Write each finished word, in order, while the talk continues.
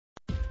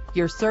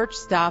Your search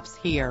stops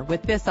here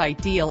with this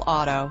ideal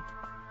auto.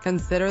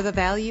 Consider the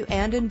value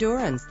and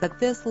endurance that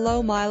this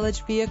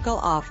low-mileage vehicle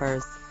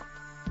offers.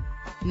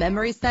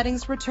 Memory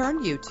settings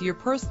return you to your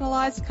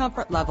personalized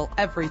comfort level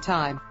every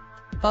time.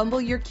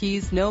 Fumble your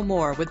keys no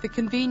more with the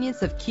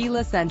convenience of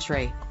keyless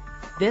entry.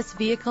 This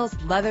vehicle's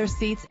leather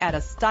seats add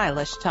a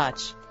stylish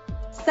touch.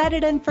 Set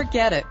it and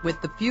forget it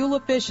with the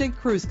fuel-efficient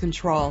cruise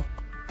control.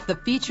 The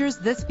features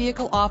this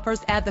vehicle offers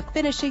add the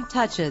finishing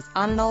touches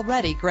on an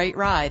already great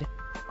ride.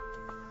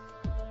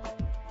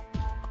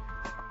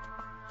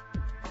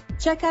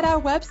 Check out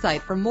our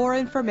website for more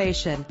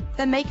information,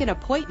 then make an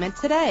appointment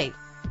today.